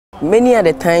many are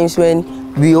the times when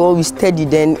we always study,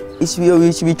 then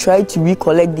we try to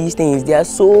recollect these things. They are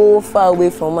so far away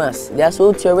from us. They are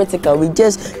so theoretical. We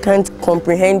just can't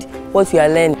comprehend what we are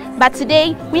learning. But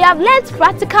today, we have learned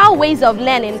practical ways of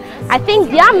learning. I think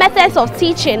their methods of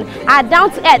teaching are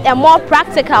down to earth and more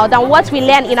practical than what we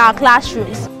learn in our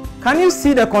classrooms. Can you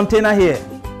see the container here?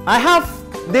 I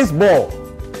have this ball,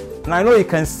 and I know you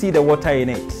can see the water in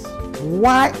it.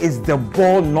 Why is the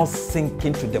ball not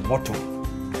sinking to the bottom?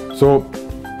 So,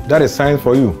 that is science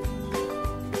for you.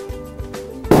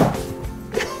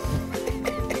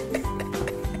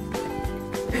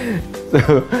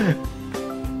 So,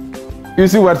 you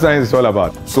see what science is all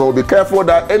about. So be careful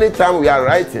that anytime we are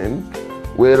writing,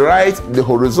 we write the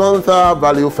horizontal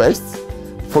value first,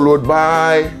 followed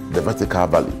by the vertical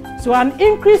value. So an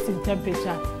increase in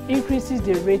temperature increases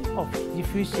the rate of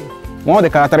diffusion. One of the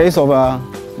characteristics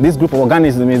of this group of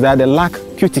organisms is that they lack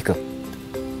cuticle.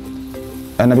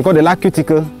 And because they lack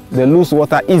cuticle, they lose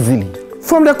water easily.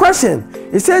 From the question,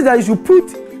 it says that you should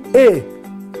put A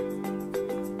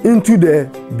into the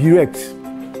Brecht,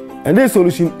 and then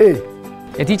solution A.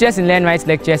 The teachers in LearnRite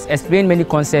lectures explain many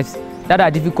concepts that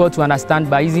are difficult to understand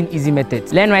by using easy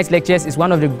methods. LearnRite lectures is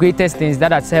one of the greatest things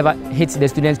that has ever hit the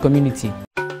student community.